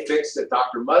his leg fixed at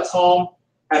Dr. Mudd's home,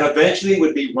 and eventually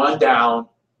would be run down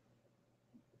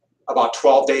about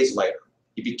 12 days later.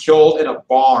 He'd be killed in a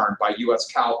barn by U.S.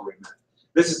 cavalrymen.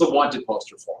 This is the wanted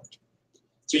poster for it.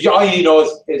 So all you need to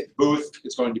know is Booth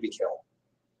is going to be killed.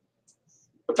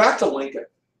 But back to Lincoln.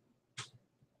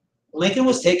 Lincoln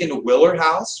was taken to Willard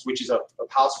House, which is a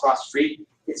house across the street.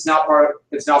 It's now part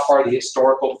of the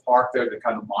historical park there, the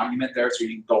kind of monument there, so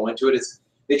you can go into it.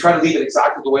 They try to leave it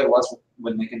exactly the way it was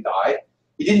when Lincoln died.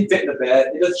 He didn't fit in the bed.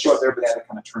 It doesn't show up there, but they had to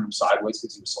kind of turn him sideways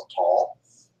because he was so tall.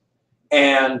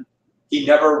 And he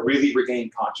never really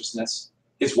regained consciousness.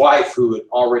 His wife, who had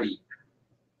already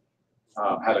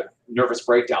had a nervous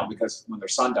breakdown because when their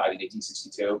son died in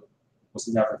 1862, was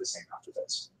never the same after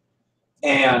this.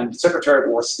 And Secretary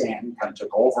of War Stanton kind of took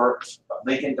over, but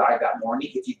Lincoln died that morning.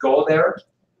 If you go there,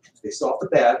 they still have the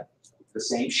bed, the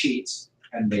same sheets,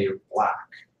 and they're black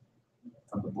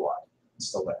from the blood. It's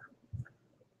still there.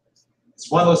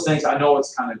 It's one of those things, I know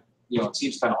it's kind of, it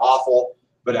seems kind of awful,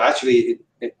 but actually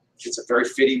it's a very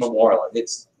fitting memorial. You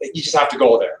just have to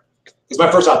go there. Because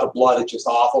my first thought, the blood, it's just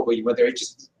awful, but you went there, it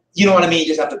just, you know what I mean? You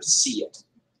just have to see it.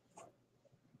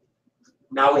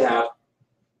 Now we have,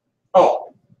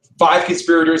 5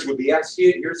 conspirators would be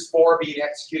executed. Here's 4 being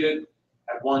executed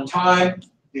at one time,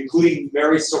 including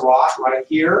Mary Surratt right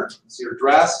here. See her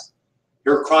dress.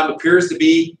 Her crime appears to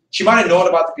be, she might have known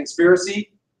about the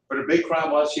conspiracy, but her big crime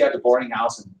was she had the boarding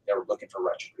house and they were looking for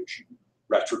retribution,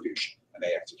 and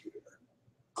they executed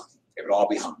her. They would all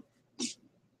be hung.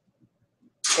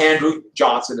 Andrew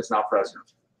Johnson is now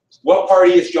president. What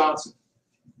party is Johnson?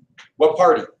 What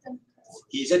party?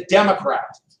 He's a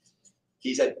Democrat.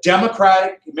 He's a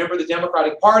Democratic, remember the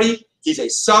Democratic Party? He's a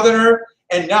Southerner,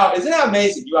 And now, isn't that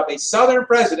amazing? You have a Southern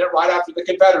president right after the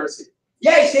Confederacy.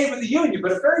 Yeah, he stayed with the Union,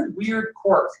 but a very weird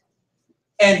quirk.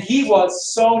 And he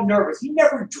was so nervous. He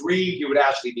never dreamed he would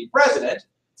actually be president.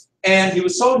 And he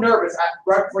was so nervous,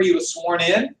 right before he was sworn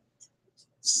in,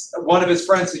 one of his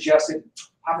friends suggested,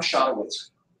 have a shot of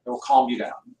whiskey. It will calm you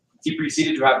down. He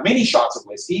proceeded to have many shots of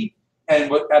whiskey,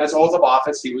 and at his oath of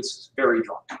office, he was very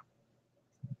drunk.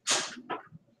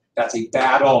 That's a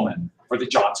bad omen for the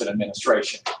Johnson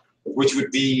administration, which would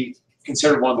be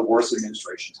considered one of the worst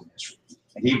administrations in history.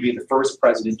 And he would be the first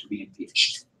president to be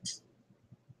impeached.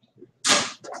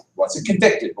 Wasn't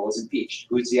convicted, but was impeached.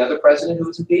 Who's the other president who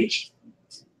was impeached?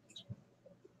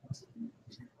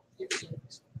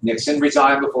 Nixon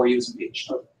resigned before he was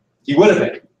impeached. He would have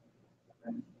been.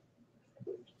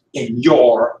 In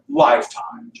your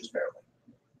lifetime, just barely.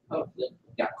 Oh,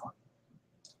 Yeah, Clinton.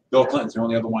 Bill Clinton's the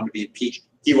only other one to be impeached.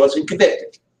 He wasn't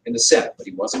convicted in the Senate, but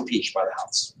he was impeached by the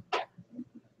House.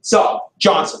 So,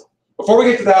 Johnson. Before we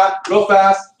get to that, real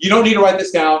fast, you don't need to write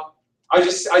this down. I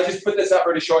just put this up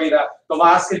here to show you that the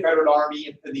last Confederate Army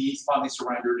in the East finally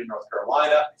surrendered in North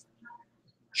Carolina.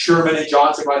 Sherman and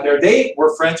Johnson right there. They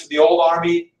were friends with the old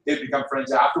army. They'd become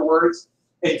friends afterwards.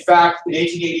 In fact, in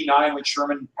 1889, when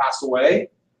Sherman passed away,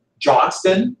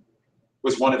 Johnston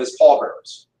was one of his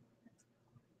pallbearers.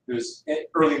 It was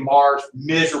early March,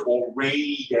 miserable,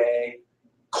 rainy day,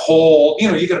 cold,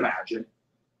 you can imagine.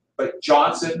 But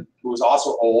Johnson, who was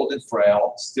also old and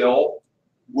frail, still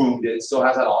wounded, still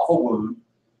has that awful wound,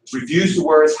 refused to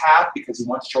wear his hat because he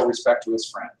wanted to show respect to his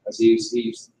friend. As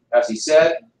he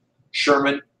said,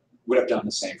 Sherman would have done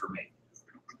the same for me.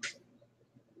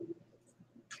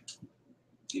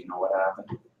 Do you know what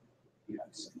happened?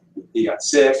 He got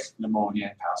sick, pneumonia,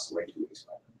 and passed away 2 weeks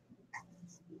later.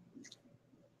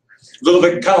 A little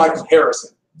bit kind of like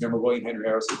Harrison. Remember William Henry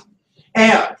Harrison?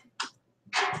 And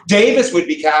Davis would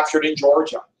be captured in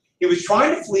Georgia. He was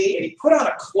trying to flee, and he put on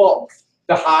a cloak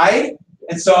to hide.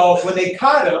 And so when they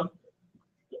caught him,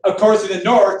 of course, in the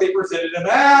North, they presented him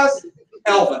as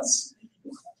Elvis.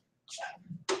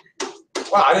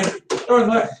 Wow, I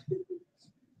didn't.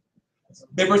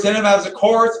 They presented him as a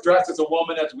course, dressed as a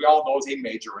woman, as we all know is a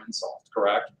major insult,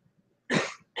 correct?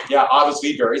 Yeah,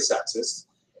 obviously very sexist.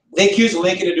 They accused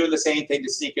Lincoln of doing the same thing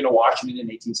to sneak into Washington in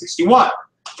 1861.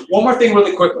 One more thing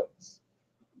really quickly.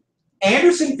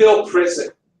 Andersonville Prison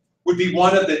would be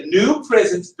one of the new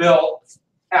prisons built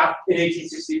in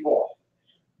 1864.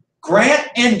 Grant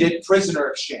ended prisoner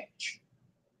exchange.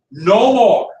 No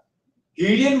more.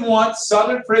 He didn't want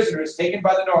Southern prisoners taken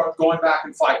by the North going back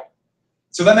and fighting.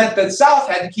 So that meant that the South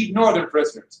had to keep Northern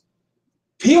prisoners.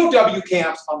 POW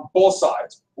camps on both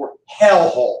sides were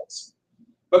hellholes.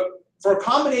 But for a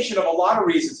combination of a lot of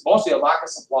reasons, mostly a lack of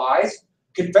supplies,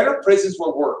 Confederate prisons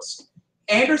were worse.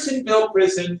 Andersonville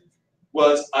Prison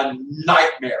was a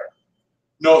nightmare.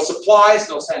 No supplies,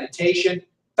 no sanitation.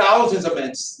 Thousands of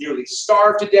men nearly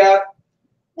starved to death.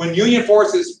 When Union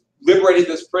forces liberated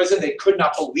this prison, they could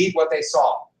not believe what they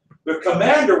saw. The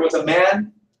commander was a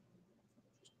man,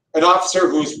 an officer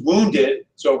who was wounded,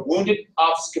 so a wounded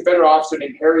Confederate officer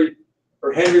named Henry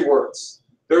Wirtz.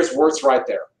 There's Wirtz right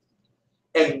there.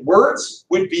 And Wirtz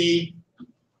would be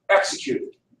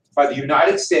executed by the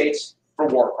United States for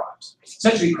war crimes,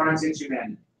 essentially crimes against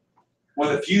humanity.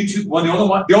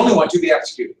 The only one to be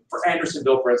executed for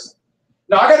Andersonville Prison.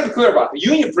 Now I got to be clear about it. The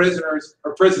Union prisoners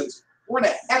or prisons were a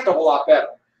heck of a lot better,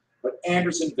 but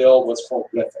Andersonville was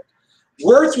horrific.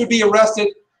 Wirtz would be arrested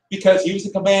because he was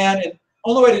in command, and the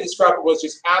only way to describe it was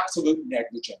just absolute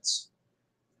negligence.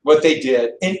 What they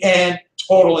did, and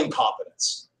total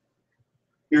incompetence.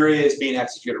 Here he is being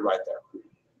executed right there.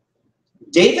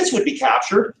 Davis would be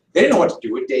captured. They didn't know what to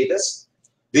do with Davis.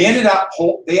 They ended up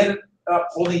holding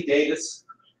Davis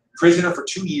prisoner for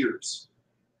 2 years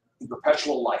in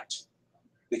perpetual light.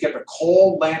 They kept a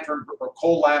coal lamp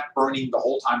burning the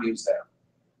whole time he was there.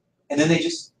 And then they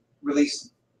just released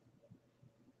him.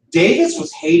 Davis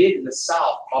was hated in the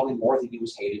South probably more than he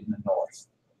was hated in the North.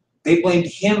 They blamed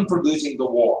him for losing the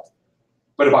war.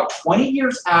 But about 20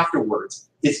 years afterwards,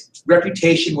 his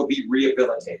reputation will be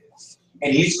rehabilitated.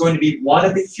 And he's going to be one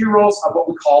of the heroes of what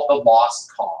we call the lost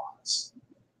cause.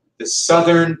 The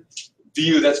Southern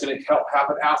view that's going to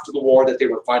happen after the war, that they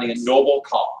were fighting a noble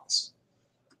cause.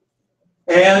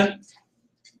 And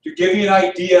to give you an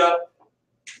idea,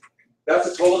 that's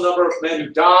the total number of men who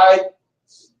died.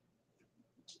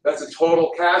 That's the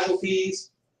total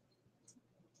casualties.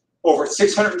 Over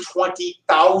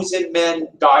 620,000 men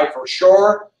died for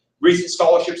sure. Recent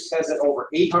scholarship says that over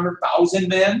 800,000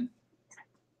 men.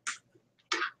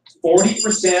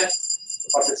 40%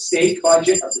 of the state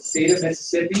budget of the state of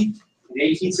Mississippi in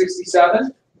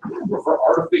 1867 for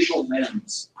artificial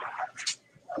limbs.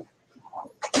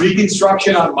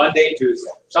 Reconstruction on Monday and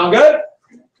Tuesday. Sound good?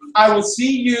 I will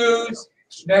see you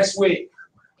next week.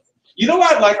 You know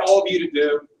what I'd like all of you to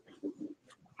do?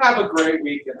 Have a great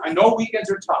weekend. I know weekends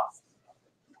are tough,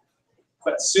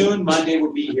 but soon Monday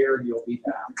will be here and you'll be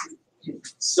back.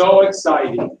 So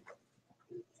exciting.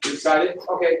 You excited?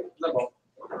 Okay, limbo.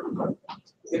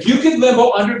 If you can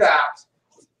limbo under that,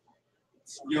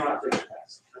 you don't have to take the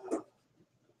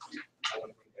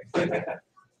test.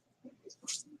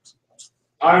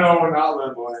 I know we're not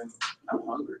limboing. I'm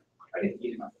hungry. I didn't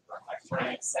eat enough. I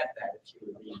can't accept that if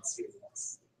you were being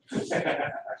serious.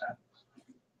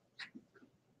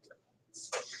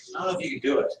 I don't know if you can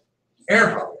do it.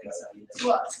 Aaron probably can.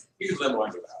 What? You can limbo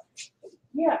under that.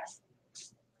 Yeah.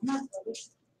 Not really.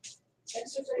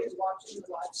 Next Thursday is watching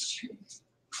the live stream.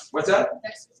 What's that?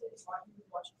 Next Thursday is watching the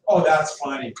live stream. Oh, that's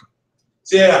funny.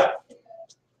 So yeah,